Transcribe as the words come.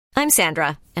I'm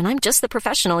Sandra, and I'm just the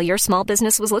professional your small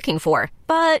business was looking for.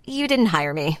 But you didn't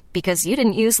hire me because you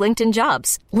didn't use LinkedIn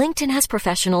Jobs. LinkedIn has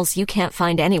professionals you can't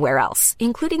find anywhere else,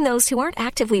 including those who aren't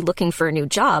actively looking for a new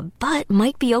job, but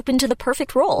might be open to the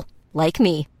perfect role, like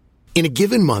me. In a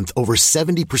given month, over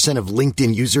 70% of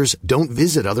LinkedIn users don't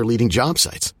visit other leading job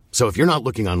sites. So if you're not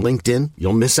looking on LinkedIn,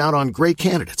 you'll miss out on great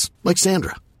candidates, like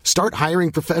Sandra. Start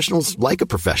hiring professionals like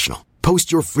a professional.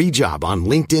 Post your free job on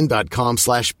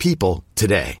linkedin.com/people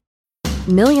today.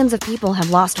 Millions of people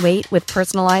have lost weight with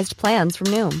personalized plans from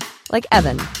Noom. Like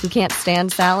Evan, who can't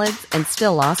stand salads and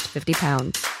still lost 50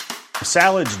 pounds.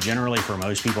 Salads generally for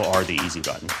most people are the easy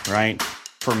button, right?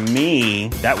 For me,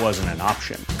 that wasn't an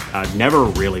option. I never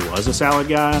really was a salad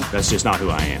guy. That's just not who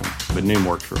I am. But Noom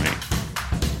worked for me.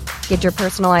 Get your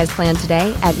personalized plan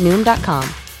today at Noom.com.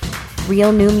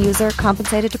 Real Noom user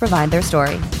compensated to provide their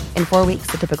story. In 4 weeks,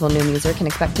 the typical Noom user can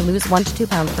expect to lose 1 to 2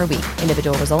 pounds per week.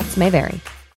 Individual results may vary.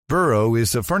 Burrow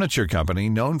is a furniture company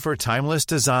known for timeless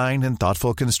design and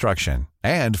thoughtful construction,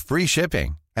 and free shipping,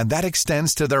 and that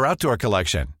extends to their outdoor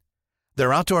collection.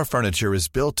 Their outdoor furniture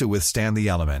is built to withstand the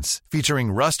elements,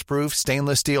 featuring rust-proof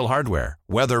stainless steel hardware,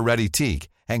 weather-ready teak,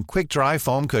 and quick-dry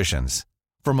foam cushions.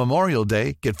 For Memorial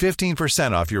Day, get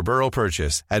 15% off your Burrow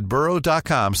purchase at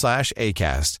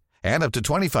burrow.com/acast, and up to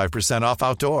 25% off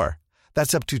outdoor.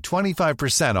 That's up to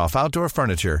 25% off outdoor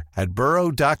furniture at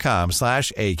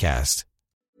burrow.com/acast.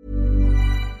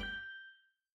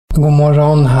 God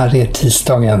morgon, här är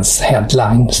tisdagens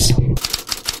headlines.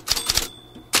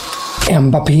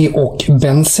 Mbappé och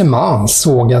Benzema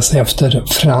sågas efter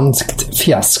franskt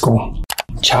fiasko.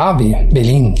 Xavi vill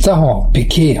inte ha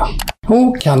Piqué.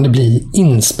 Och kan det bli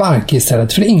inspark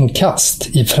istället för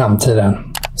inkast i framtiden?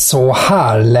 Så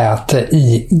här lät det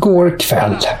igår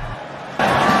kväll. And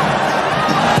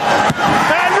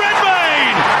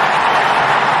Redmayne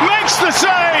makes the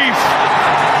save.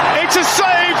 It's a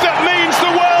save that means the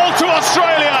world to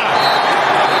Australia.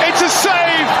 It's a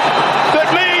save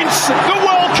that means the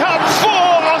World Cup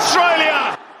for Australia.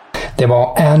 Det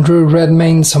var Andrew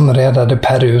Redmayne som räddade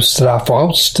Perus straff och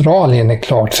Australien är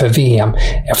klart för VM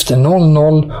efter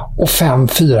 0-0 och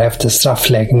 5-4 efter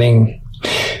straffläggning.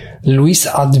 Luis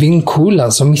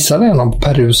Advíncula, som missade en av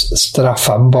Perus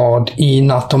straffar, bad i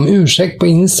natt om ursäkt på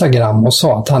Instagram och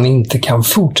sa att han inte kan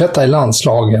fortsätta i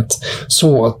landslaget.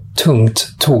 Så tungt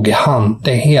tog han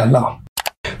det hela.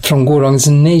 Från gårdagens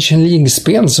Nation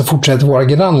League-spel så fortsätter våra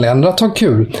grannländer att ha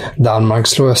kul. Danmark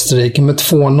slår Österrike med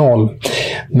 2-0.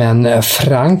 Men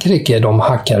Frankrike, de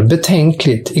hackar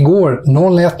betänkligt. Igår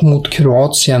 0-1 mot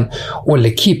Kroatien och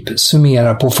L'Equipe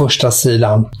summerar på första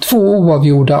sidan. 2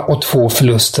 oavgjorda och 2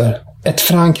 förluster. Ett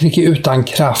Frankrike utan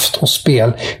kraft och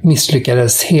spel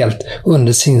misslyckades helt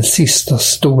under sin sista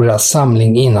stora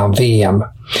samling innan VM.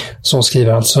 Så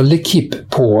skriver alltså L'Equipe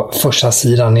på första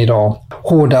sidan idag.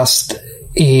 Hårdast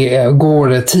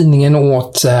går tidningen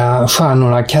åt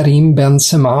stjärnorna Karim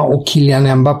Benzema och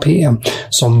Kylian Mbappé,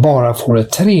 som bara får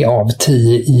 3 av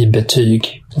 10 i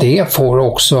betyg. Det får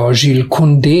också Jules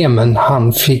Koundé, men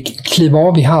han fick kliva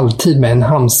av i halvtid med en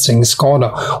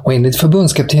hamstringsskada och enligt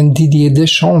förbundskapten Didier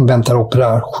Deschamps väntar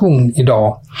operation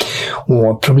idag.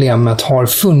 Och problemet har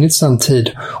funnits en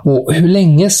tid och hur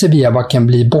länge Sevilla-backen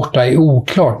blir borta är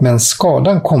oklart, men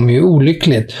skadan kommer ju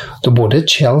olyckligt då både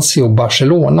Chelsea och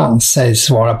Barcelona sägs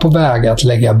vara på väg att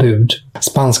lägga bud.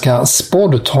 Spanska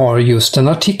Sport har just en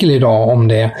artikel idag om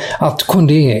det, att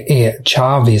Koundé är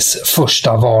Xavis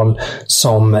första val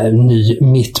som ny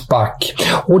mittback.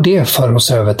 Och det för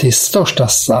oss över till största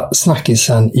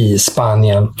snackisen i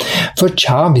Spanien. För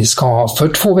Xavi ska för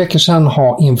 2 veckor sedan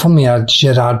ha informerat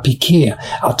Gerard Piqué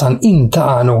att han inte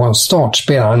är någon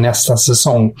startspelare nästa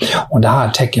säsong. Och det här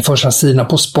täcker första sidan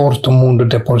på Sport och Mundo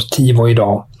Deportivo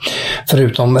idag.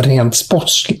 Förutom rent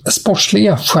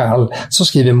sportsliga skäl så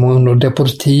skriver Mundo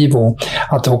Deportivo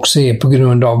att det också är på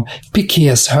grund av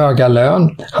Piqués höga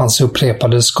lön, hans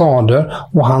upprepade skador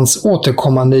och hans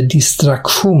återkommande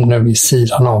distraktioner vid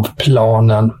sidan av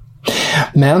planen.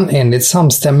 Men enligt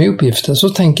samstämmiga uppgifter så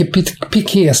tänker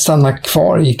Piqué stanna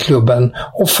kvar i klubben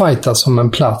och fighta som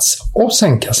en plats och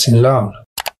sänka sin lön.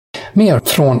 Mer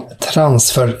från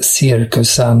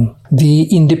transfercirkusen.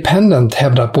 The Independent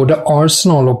hävdar att både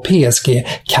Arsenal och PSG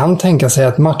kan tänka sig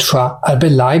att matcha RB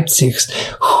Leipzigs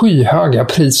skyhöga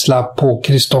prislapp på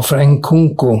Christopher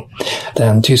Nkunku.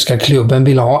 Den tyska klubben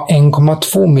vill ha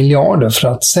 1,2 miljarder för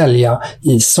att sälja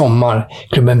i sommar.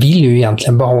 Klubben vill ju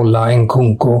egentligen behålla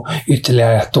Nkunku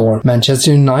ytterligare 1 år.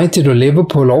 Manchester United och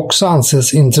Liverpool också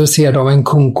anses intresserade av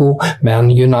Nkunku,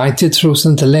 men United tros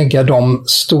inte lägga de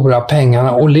stora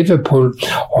pengarna och Liverpool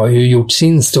har ju gjort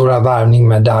sin stora värvning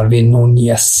med Darwin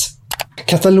Núñez.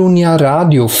 Catalunya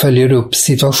Radio följer upp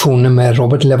situationen med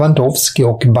Robert Lewandowski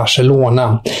och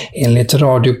Barcelona. Enligt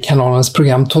radiokanalens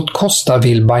program Tot Costa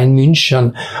vill Bayern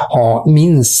München ha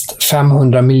minst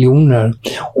 500 miljoner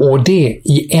och det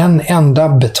i en enda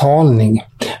betalning.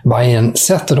 Bayern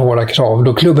sätter hårda krav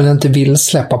då klubben inte vill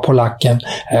släppa polacken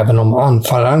även om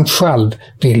anfallaren själv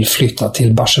vill flytta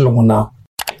till Barcelona.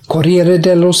 Corriere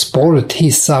dello Sport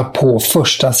hissar på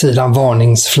första sidan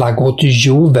varningsflagg åt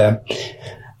Juve.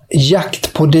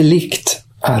 Jakt på delikt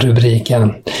är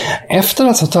rubriken. Efter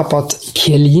att ha tappat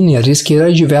Chiellini riskerar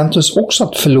Juventus också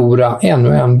att förlora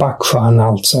ännu en backstjärna,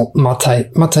 alltså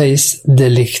Matthijs de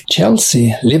Ligt.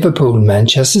 Chelsea, Liverpool,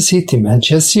 Manchester City,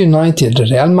 Manchester United,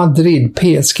 Real Madrid,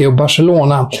 PSG och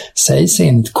Barcelona sägs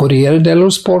enligt Corriere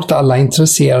dello Sport alla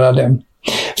intresserade.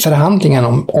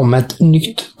 Förhandlingarna om ett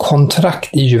nytt kontrakt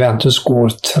i Juventus går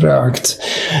trögt.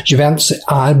 Juventus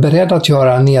är beredd att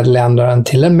göra nederländaren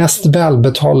till den mest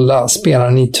välbetalda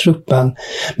spelaren i truppen,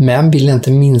 men vill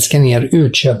inte minska ner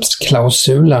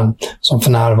utköpsklausulen som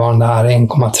för närvarande är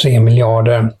 1,3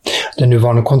 miljarder. Det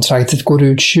nuvarande kontraktet går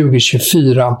ut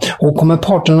 2024 och kommer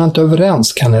parterna inte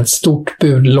överens kan ett stort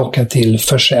bud locka till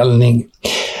försäljning.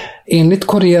 Enligt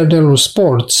Corriere dello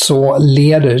Sport så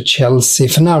leder Chelsea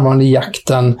för närvarande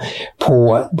jakten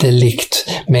på de Ligt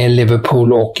med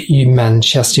Liverpool och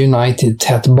Manchester United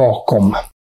tätt bakom.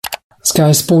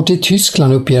 Sky Sport i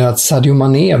Tyskland uppger att Sadio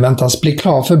Mané väntas bli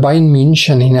klar för Bayern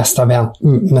München i nästa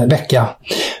vecka.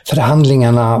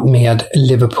 Förhandlingarna med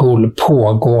Liverpool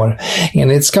pågår.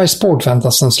 Enligt Sky Sport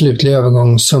väntas den slutliga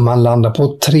övergångssumman landa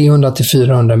på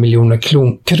 300-400 miljoner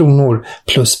kronor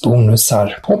plus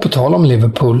bonusar. Och på tal om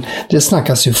Liverpool, det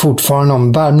snackas ju fortfarande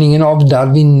om värvningen av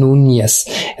Darwin Núñez.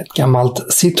 Ett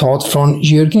gammalt citat från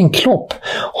Jürgen Klopp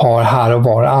har här och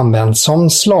var använts som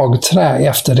slagträ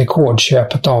efter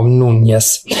rekordköpet av Núñez.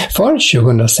 För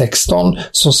 2016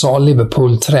 så sa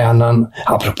Liverpool-tränaren,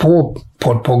 apropå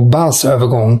Paul Pogbas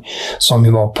övergång som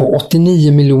ju var på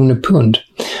 89 miljoner pund.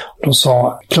 Då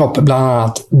sa Klopp bland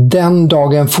annat: den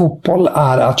dagen fotboll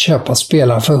är att köpa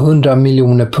spelare för 100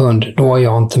 miljoner pund, då är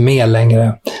jag inte med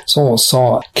längre. Så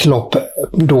sa Klopp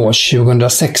då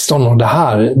 2016 och det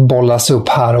här bollas upp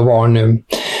här och var nu.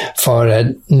 För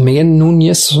med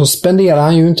Núñez så spenderar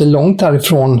han ju inte långt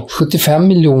därifrån 75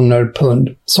 miljoner pund.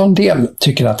 Så en del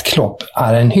tycker att Klopp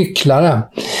är en hycklare.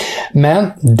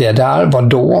 Men det där var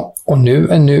då och nu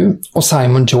är nu, och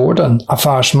Simon Jordan,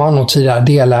 affärsman och tidigare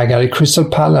delägare i Crystal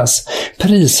Palace,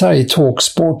 prisar i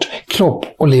Talksport Klopp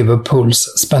och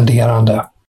Liverpools spenderande.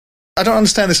 I don't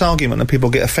understand this argument that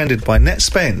people get offended by. Net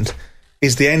spend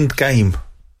is the end game.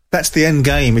 That's the end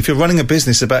game. If you're running a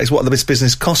business, about is what this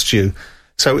business costs you.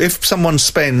 So if someone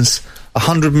spends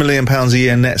 £100 million a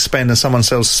year net spend and someone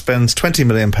spends £20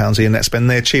 million a year net spend,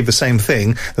 they achieve the same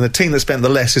thing, then the team that spent the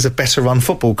less is a better run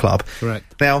football club. Right.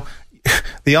 Now,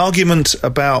 the argument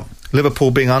about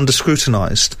Liverpool being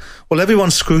under-scrutinised, well,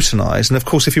 everyone's scrutinised, and of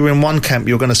course if you're in one camp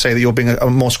you're going to say that you're being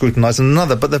more scrutinised than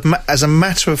another, but as a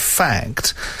matter of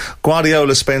fact,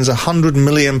 Guardiola spends £100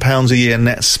 million a year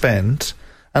net spend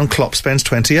and Klopp spends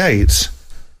 28.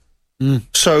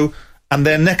 So, and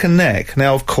they're neck and neck.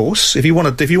 Now, of course, if you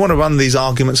want to run these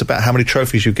arguments about how many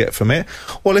trophies you get from it,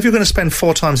 well, if you're going to spend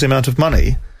 4 times the amount of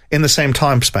money in the same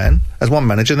time span as one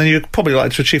manager, then you're probably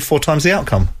likely to achieve 4 times the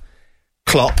outcome.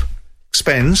 Klopp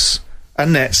spends a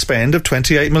net spend of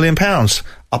 £28 million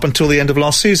up until the end of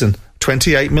last season.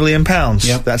 £28 million.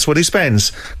 Yep. That's what he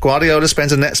spends. Guardiola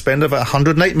spends a net spend of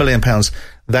 £108 million.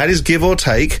 That is, give or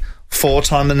take, 4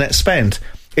 times the net spend.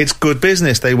 It's good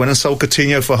business. They went and sold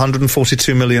Coutinho for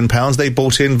 £142 million. They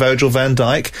bought in Virgil van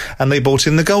Dijk and they bought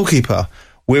in the goalkeeper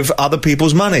with other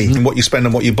people's money. And what you spend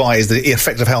and what you buy is the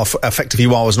effect of how effective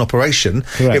you are as an operation.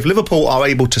 Correct. If Liverpool are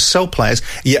able to sell players,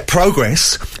 yet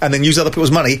progress, and then use other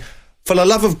people's money, for the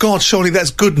love of God, surely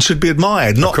that's good and should be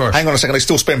admired. Not, hang on a second, they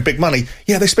still spend big money.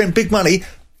 Yeah, they spend big money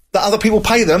that other people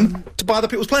pay them to buy other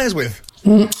people's players with.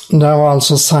 Det var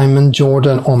alltså Simon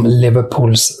Jordan om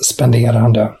Liverpools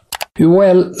spenderande.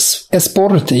 UOL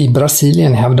Sport i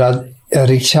Brasilien hävdar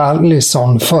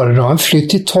Richarlison föredrar en flytt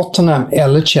till Tottenham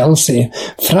eller Chelsea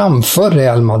framför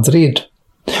Real Madrid.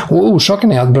 Och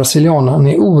orsaken är att brasilianen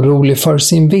är orolig för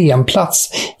sin VM-plats.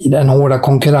 I den hårda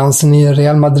konkurrensen i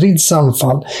Real Madrids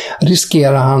anfall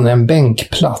riskerar han en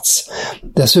bänkplats.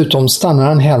 Dessutom stannar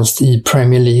han helst i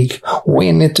Premier League, och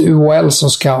enligt UOL så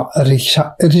ska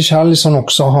Richarlison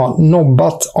också ha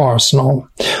nobbat Arsenal.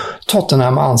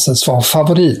 Tottenham anses vara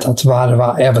favorit att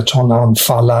värva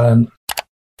Everton-anfallaren.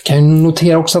 Kan ju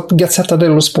notera också att Gazzetta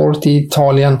dello Sport i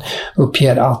Italien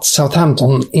uppger att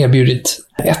Southampton erbjudit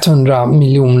 100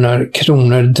 miljoner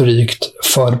kronor drygt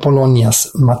för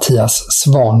Bolognas Mattias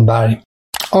Svanberg.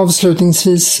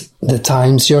 Avslutningsvis, The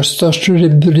Times gör störst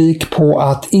rubrik på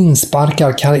att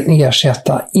insparkar kan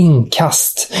ersätta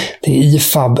inkast. Det är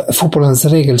IFAB, fotbollens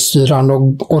regelstyrande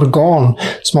organ,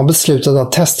 som har beslutat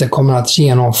att tester kommer att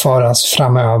genomföras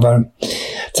framöver.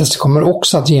 Tester kommer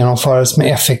också att genomföras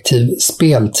med effektiv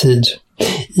speltid.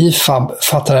 IFAB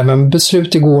fattar även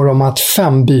beslut igår om att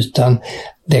 5 byten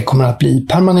det kommer att bli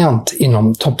permanent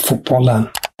inom toppfotbollen.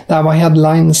 Det här var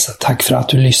Headlines. Tack för att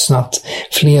du lyssnat.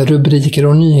 Fler rubriker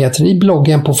och nyheter i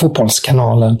bloggen på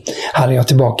Fotbollskanalen. Här är jag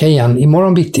tillbaka igen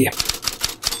imorgon bitti.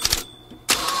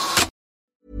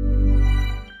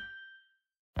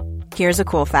 Here's a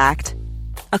cool fact.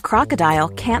 A crocodile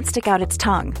can't stick out its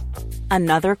tongue.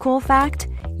 Another cool fact,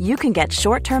 you can get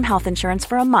short-term health insurance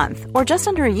for a month or just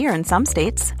under a year in some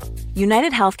states.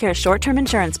 United Healthcare short-term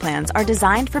insurance plans are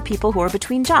designed for people who are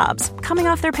between jobs, coming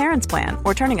off their parents' plan,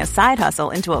 or turning a side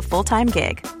hustle into a full-time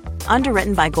gig.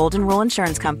 Underwritten by Golden Rule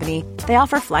Insurance Company, they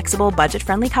offer flexible,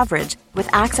 budget-friendly coverage with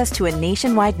access to a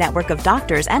nationwide network of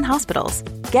doctors and hospitals.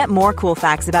 Get more cool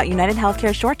facts about United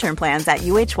Healthcare short-term plans at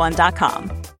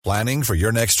uh1.com. Planning for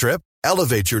your next trip?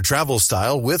 Elevate your travel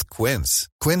style with Quince.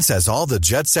 Quince has all the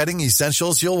jet-setting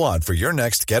essentials you'll want for your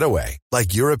next getaway,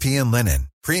 like European linen,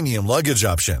 premium luggage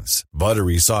options,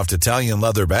 buttery soft Italian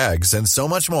leather bags, and so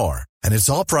much more. And it's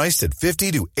all priced at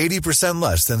 50 to 80%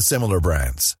 less than similar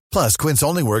brands. Plus, Quince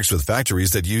only works with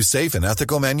factories that use safe and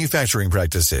ethical manufacturing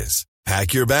practices.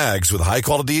 Pack your bags with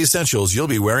high-quality essentials you'll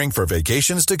be wearing for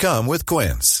vacations to come with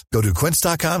Quince. Go to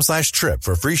quince.com/trip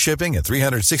for free shipping and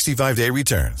 365-day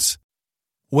returns.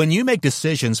 When you make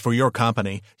decisions for your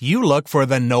company, you look for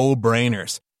the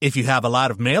no-brainers. If you have a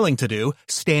lot of mailing to do,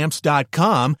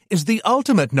 Stamps.com is the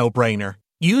ultimate no-brainer.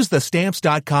 Use the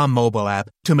Stamps.com mobile app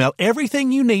to mail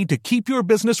everything you need to keep your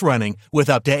business running with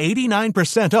up to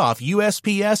 89% off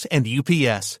USPS and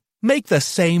UPS. Make the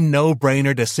same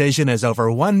no-brainer decision as over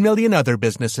 1 million other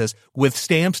businesses with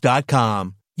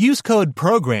Stamps.com. Use code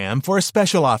PROGRAM for a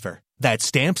special offer. That's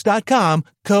Stamps.com,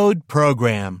 code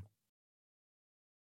PROGRAM.